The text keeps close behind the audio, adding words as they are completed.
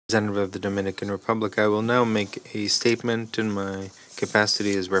Representative of the Dominican Republic, I will now make a statement in my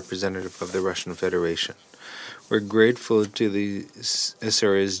capacity as representative of the Russian Federation. We're grateful to the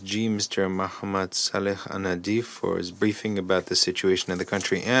SRSG, Mr. Mohammad Saleh Anadi, for his briefing about the situation in the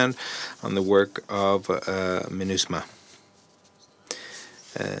country and on the work of MINUSMA.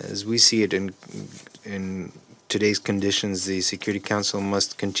 As we see it in today's conditions, the Security Council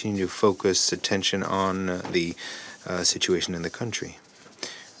must continue to focus attention on the situation in the country.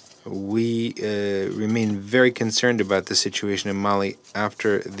 We remain very concerned about the situation in Mali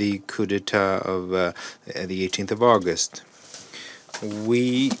after the coup d'etat of the 18th of August.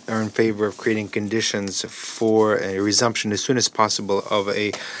 We are in favor of creating conditions for a resumption as soon as possible of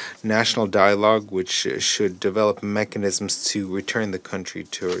a national dialogue which should develop mechanisms to return the country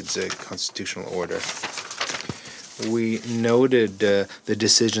towards a constitutional order. We noted the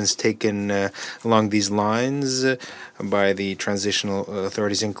decisions taken along these lines by the transitional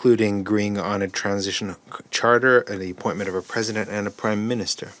authorities, including agreeing on a transition charter, the appointment of a president and a prime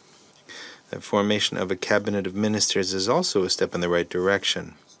minister. The formation of a cabinet of ministers is also a step in the right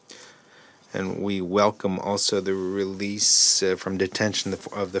direction. And we welcome also the release from detention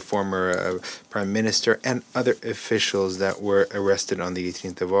of the former prime minister and other officials that were arrested on the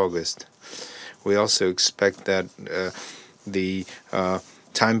 18th of August. We also expect that the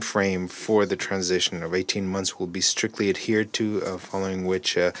time frame for the transition of 18 months will be strictly adhered to, following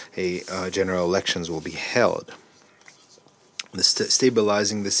which general elections will be held.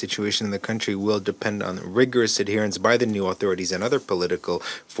 Stabilizing the situation in the country will depend on rigorous adherence by the new authorities and other political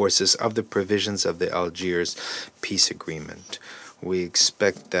forces of the provisions of the Algiers peace agreement. We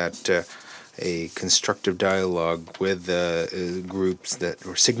expect that a constructive dialogue with groups that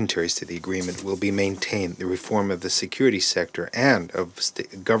were signatories to the agreement will be maintained. The reform of the security sector and of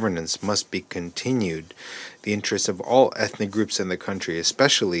governance must be continued. The interests of all ethnic groups in the country,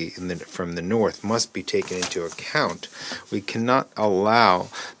 especially from the north, must be taken into account. We cannot allow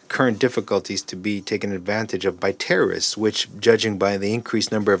current difficulties to be taken advantage of by terrorists, which, judging by the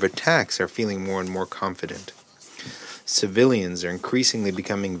increased number of attacks, are feeling more and more confident. Civilians are increasingly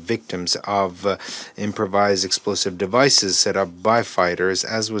becoming victims of improvised explosive devices set up by fighters,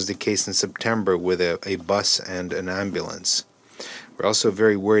 as was the case in September with a bus and an ambulance. We're also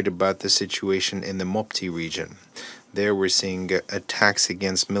very worried about the situation in the Mopti region. There we're seeing attacks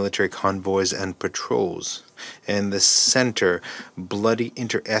against military convoys and patrols. In the center, bloody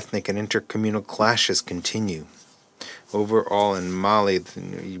inter-ethnic and intercommunal clashes continue. Overall, in Mali,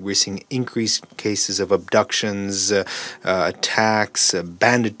 we're seeing increased cases of abductions, attacks,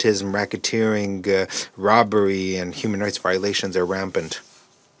 banditism, racketeering, robbery, and human rights violations are rampant.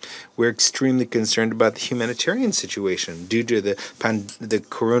 We're extremely concerned about the humanitarian situation. Due to the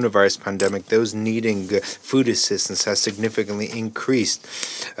coronavirus pandemic, those needing food assistance has significantly increased.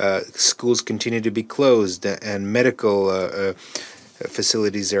 Schools continue to be closed, and medical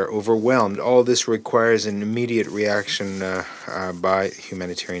facilities are overwhelmed. All this requires an immediate reaction by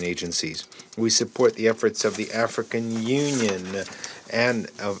humanitarian agencies. We support the efforts of the African Union and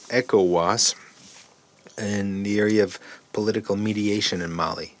of ECOWAS in the area of political mediation in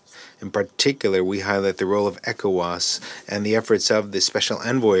Mali. In particular, we highlight the role of ECOWAS and the efforts of the special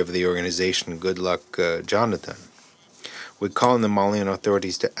envoy of the organization, Goodluck Jonathan. We call on the Malian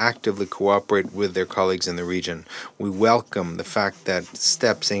authorities to actively cooperate with their colleagues in the region. We welcome the fact that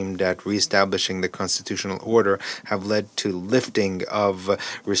steps aimed at reestablishing the constitutional order have led to lifting of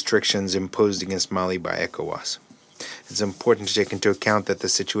restrictions imposed against Mali by ECOWAS. It's important to take into account that the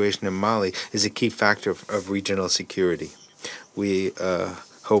situation in Mali is a key factor of regional security. We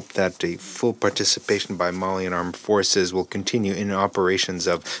hope that the full participation by Malian armed forces will continue in operations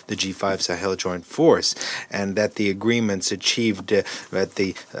of the G5 Sahel Joint Force, and that the agreements achieved at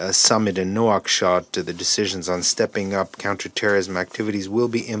the summit in Nouakchott, the decisions on stepping up counterterrorism activities, will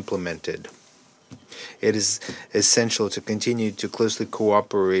be implemented. It is essential to continue to closely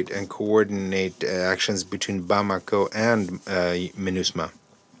cooperate and coordinate actions between Bamako and MINUSMA.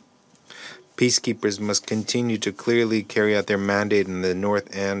 Peacekeepers must continue to clearly carry out their mandate in the north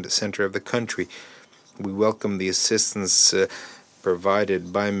and center of the country. We welcome the assistance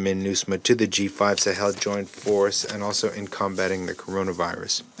provided by MINUSMA to the G5 Sahel Joint Force and also in combating the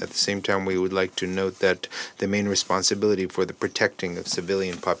coronavirus. At the same time, we would like to note that the main responsibility for the protecting of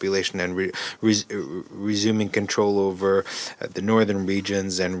civilian population and resuming control over the northern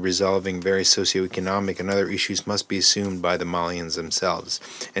regions and resolving various socioeconomic and other issues must be assumed by the Malians themselves.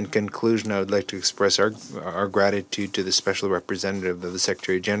 In conclusion, I would like to express our gratitude to the Special Representative of the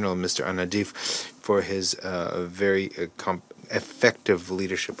Secretary General, Mr. Anadif, for his very effective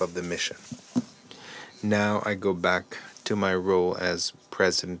leadership of the mission. Now I go back to my role as President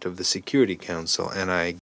President of the Security Council, and I